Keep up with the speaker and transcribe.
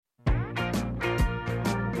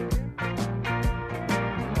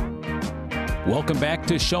Welcome back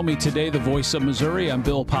to Show Me Today, the voice of Missouri. I'm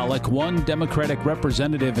Bill Pollack. One Democratic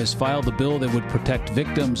representative has filed a bill that would protect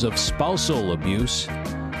victims of spousal abuse.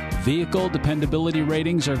 Vehicle dependability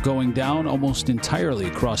ratings are going down almost entirely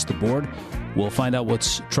across the board. We'll find out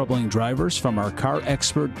what's troubling drivers from our car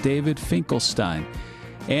expert, David Finkelstein.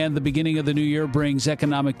 And the beginning of the new year brings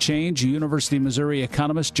economic change. University of Missouri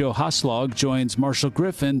economist Joe Haslog joins Marshall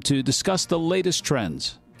Griffin to discuss the latest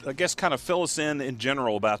trends. I guess kind of fill us in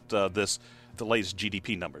general about the latest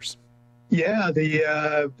GDP numbers. Yeah,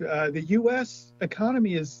 the U.S.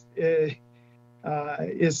 economy is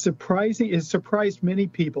surprised many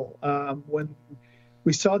people. When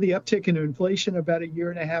we saw the uptick in inflation about a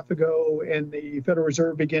year and a half ago, and the Federal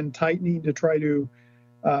Reserve began tightening to try to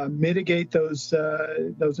mitigate those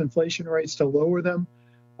inflation rates, to lower them,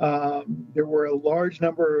 there were a large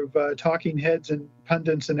number of talking heads and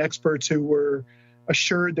pundits and experts who were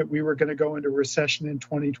assured that we were going to go into recession in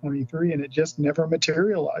 2023, and it just never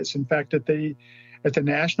materialized. In fact, at the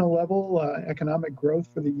national level, economic growth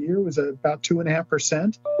for the year was about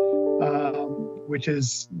 2.5%, which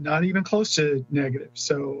is not even close to negative.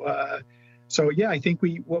 So yeah, I think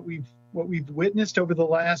what we've witnessed over the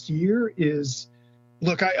last year is,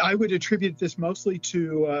 look, I would attribute this mostly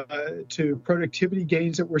to productivity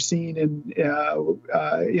gains that we're seeing in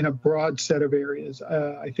a broad set of areas.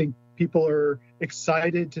 I think people are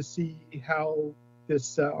excited to see how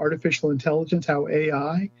this artificial intelligence, how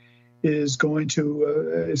AI is going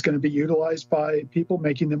to be utilized by people,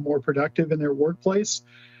 making them more productive in their workplace.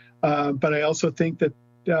 But I also think that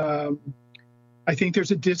I think there's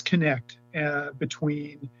a disconnect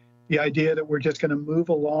between the idea that we're just going to move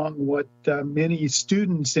along what many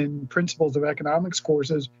students in principles of economics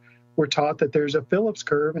courses were taught, that there's a Phillips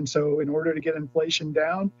curve. And so in order to get inflation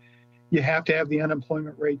down, you have to have the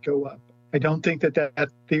unemployment rate go up. I don't think that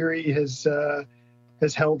theory has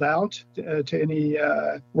held out to any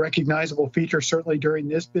recognizable feature, certainly during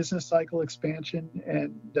this business cycle expansion.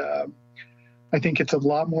 And I think it's a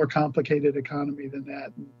lot more complicated economy than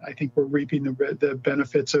that. And I think we're reaping the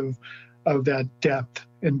benefits of that depth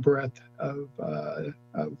and breadth of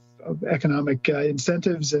economic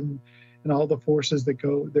incentives and all the forces that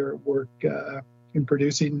go there at work in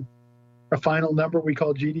producing a final number we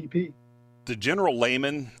call GDP. The general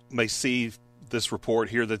layman may see this report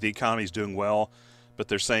here that the economy is doing well, but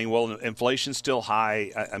they're saying, well, inflation's still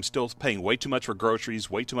high. I'm still paying way too much for groceries,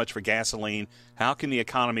 way too much for gasoline. How can the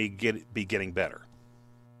economy be getting better?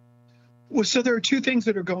 Well, so there are two things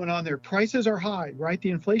that are going on there. Prices are high, right? The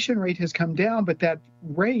inflation rate has come down, but that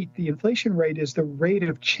rate, the inflation rate, is the rate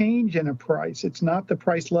of change in a price. It's not the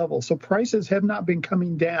price level. So prices have not been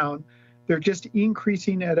coming down. They're just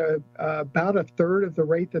increasing at about a third of the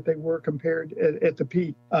rate that they were compared at the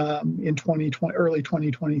peak in early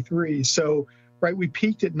 2023. So, right, we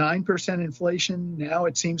peaked at 9% inflation. Now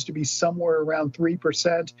it seems to be somewhere around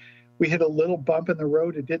 3%. We hit a little bump in the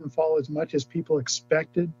road. It didn't fall as much as people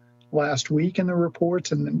expected last week in the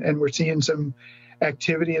reports, and we're seeing some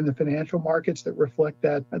activity in the financial markets that reflect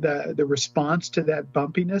that the response to that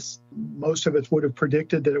bumpiness. Most of us would have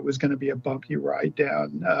predicted that it was going to be a bumpy ride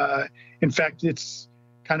down. In fact, it's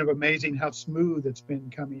kind of amazing how smooth it's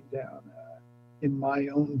been coming down in my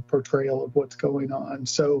own portrayal of what's going on.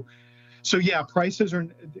 So yeah,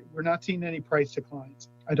 we're not seeing any price declines.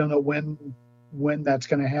 I don't know when that's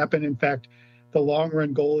going to happen. In fact, the long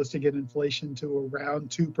run goal is to get inflation to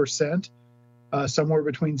around 2%. Somewhere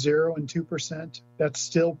between 0 and 2%. That's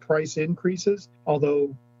still price increases,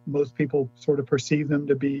 although most people sort of perceive them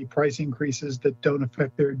to be price increases that don't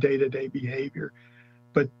affect their day-to-day behavior.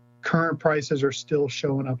 But current prices are still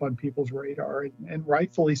showing up on people's radar, and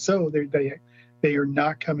rightfully so. They are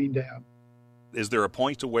not coming down. Is there a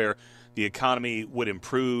point to where the economy would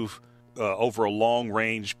improve over a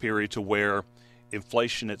long-range period to where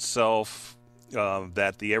inflation itself,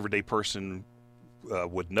 that the everyday person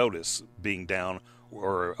would notice being down,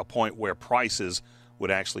 or a point where prices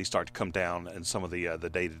would actually start to come down in some of the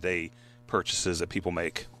day-to-day purchases that people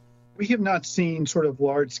make? We have not seen sort of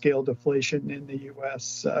large-scale deflation in the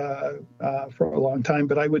U.S. For a long time,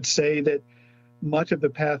 but I would say that much of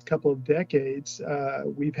the past couple of decades,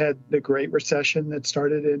 we've had the Great Recession that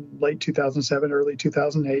started in late 2007, early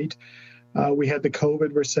 2008. We had the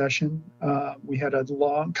COVID recession. We had a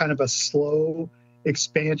long, kind of a slow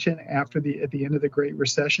expansion at the end of the Great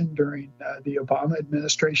Recession during the Obama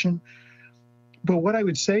administration. But what I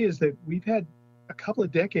would say is that we've had a couple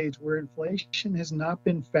of decades where inflation has not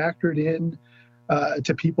been factored in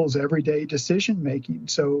to people's everyday decision making.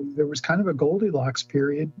 So there was kind of a Goldilocks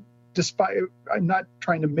period. Despite, I'm not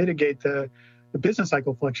trying to mitigate the business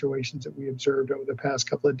cycle fluctuations that we observed over the past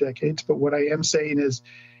couple of decades, but what I am saying is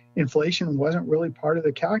inflation wasn't really part of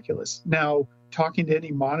the calculus. Now, talking to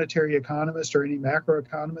any monetary economist or any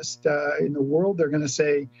macroeconomist in the world, they're going to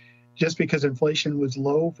say just because inflation was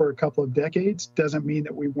low for a couple of decades doesn't mean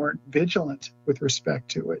that we weren't vigilant with respect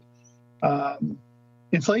to it.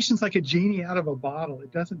 Inflation's like a genie out of a bottle.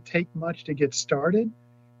 It doesn't take much to get started,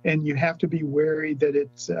 and you have to be wary that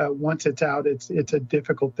it's once it's out, it's a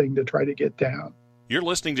difficult thing to try to get down. You're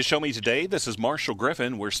listening to Show Me Today. This is Marshall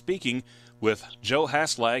Griffin. We're speaking with Joe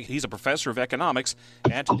Haslag. He's a professor of economics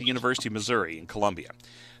at the University of Missouri in Columbia.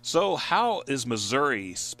 So how is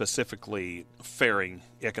Missouri specifically faring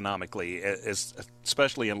economically,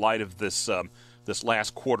 especially in light of this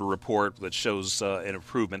last quarter report that shows an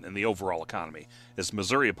improvement in the overall economy? Is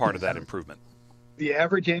Missouri a part of that improvement? The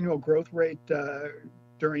average annual growth rate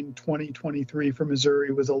during 2023 for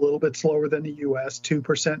Missouri was a little bit slower than the U.S.,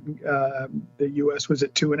 2%. The U.S. was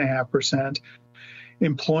at 2.5%.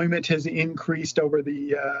 Employment has increased over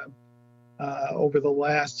the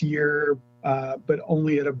last year, but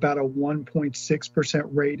only at about a 1.6%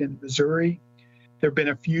 rate in Missouri. There have been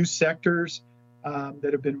a few sectors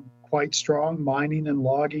that have been quite strong: mining and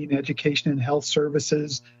logging, education and health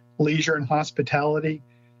services, leisure and hospitality.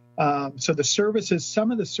 So the services,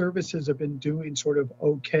 some of the services have been doing sort of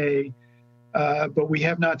okay, but we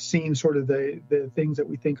have not seen sort of the things that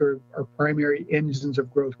we think are primary engines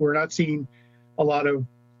of growth. We're not seeing a lot of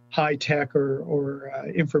high tech or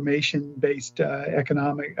information-based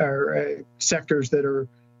economic or sectors that are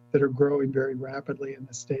growing very rapidly in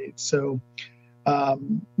the state. So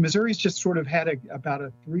Missouri's just sort of had about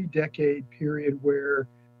a 3-decade period where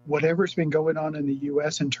whatever's been going on in the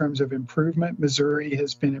U.S. in terms of improvement, Missouri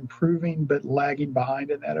has been improving but lagging behind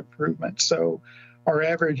in that improvement. So our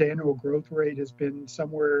average annual growth rate has been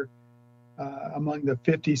somewhere among the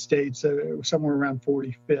 50 states, somewhere around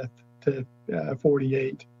 45th to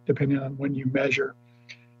 48, depending on when you measure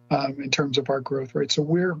in terms of our growth rate. So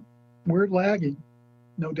we're lagging,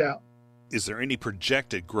 no doubt. Is there any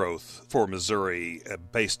projected growth for Missouri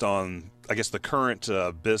based on, I guess, the current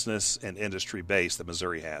business and industry base that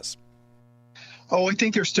Missouri has? Oh, I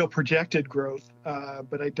think there's still projected growth,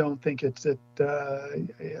 but I don't think it's at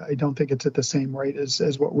the same rate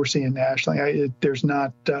as what we're seeing nationally.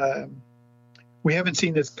 We haven't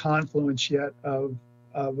seen this confluence yet of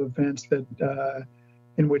events that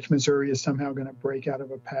in which Missouri is somehow going to break out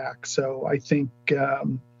of a pack. So I think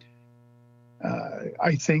that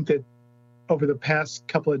over the past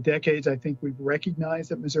couple of decades, I think we've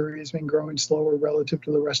recognized that Missouri has been growing slower relative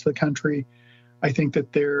to the rest of the country. I think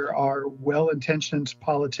that there are well-intentioned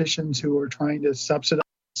politicians who are trying to subsidize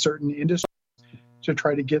certain industries to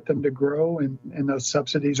try to get them to grow, and those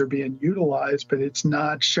subsidies are being utilized, but it's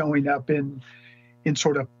not showing up in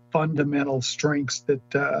sort of fundamental strengths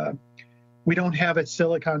that we don't have at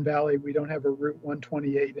Silicon Valley. We don't have a Route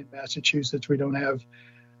 128 in Massachusetts. We don't have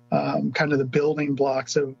kind of the building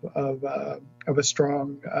blocks of a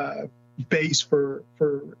strong base for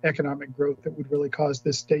economic growth that would really cause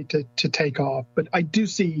this state to take off. But I do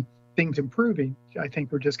see things improving. I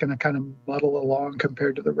think we're just going to kind of muddle along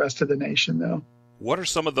compared to the rest of the nation, though. What are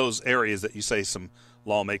some of those areas that you say some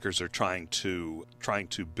lawmakers are trying to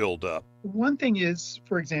build up? One thing is,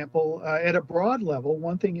 for example, at a broad level,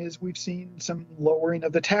 one thing is we've seen some lowering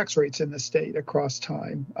of the tax rates in the state across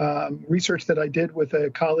time. Research that I did with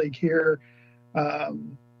a colleague here a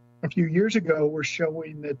few years ago were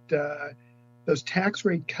showing that those tax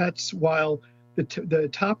rate cuts, while the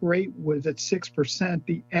top rate was at 6%,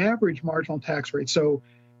 the average marginal tax rate, so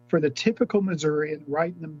for the typical Missourian,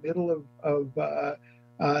 right in the middle of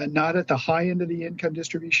not at the high end of the income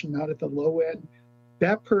distribution, not at the low end,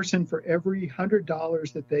 that person, for every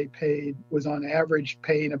 $100 that they paid, was on average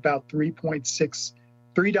paying about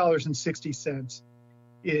 $3.60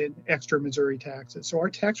 in extra Missouri taxes. So our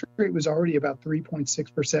tax rate was already about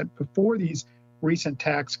 3.6% before these recent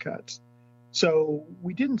tax cuts. So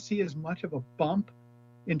we didn't see as much of a bump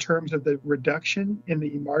in terms of the reduction in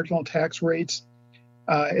the marginal tax rates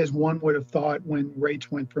as one would have thought when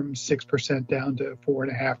rates went from 6% down to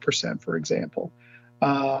 4.5%, for example.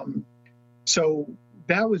 So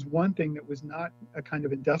that was one thing that was not a kind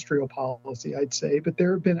of industrial policy, I'd say. But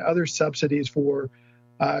there have been other subsidies for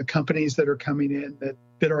companies that are coming in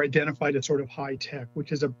that are identified as sort of high tech,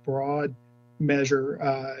 which is a broad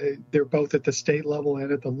measure. They're both at the state level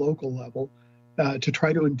and at the local level to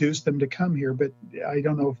try to induce them to come here. But I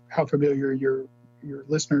don't know how familiar your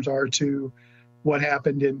listeners are to what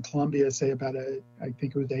happened in Columbia, say about I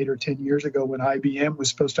think it was 8 or 10 years ago, when IBM was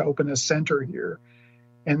supposed to open a center here.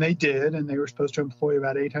 And they did, and they were supposed to employ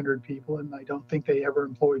about 800 people, and I don't think they ever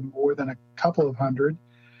employed more than a couple of hundred.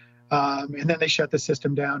 And then they shut the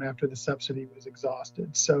system down after the subsidy was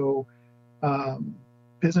exhausted. So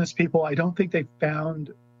business people, I don't think they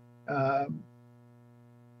found, I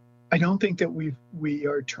don't think that we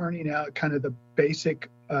are turning out kind of the basic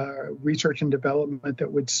research and development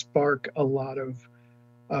that would spark a lot of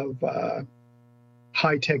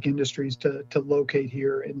high-tech industries to locate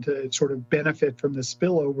here and to sort of benefit from the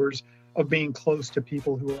spillovers of being close to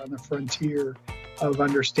people who are on the frontier of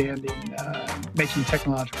understanding, making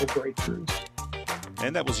technological breakthroughs.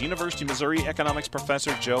 And that was University of Missouri economics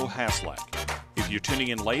professor Joe Haslak. If you're tuning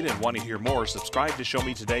in late and want to hear more, subscribe to Show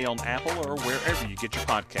Me Today on Apple or wherever you get your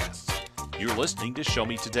podcasts. You're listening to Show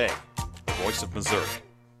Me Today, the voice of Missouri.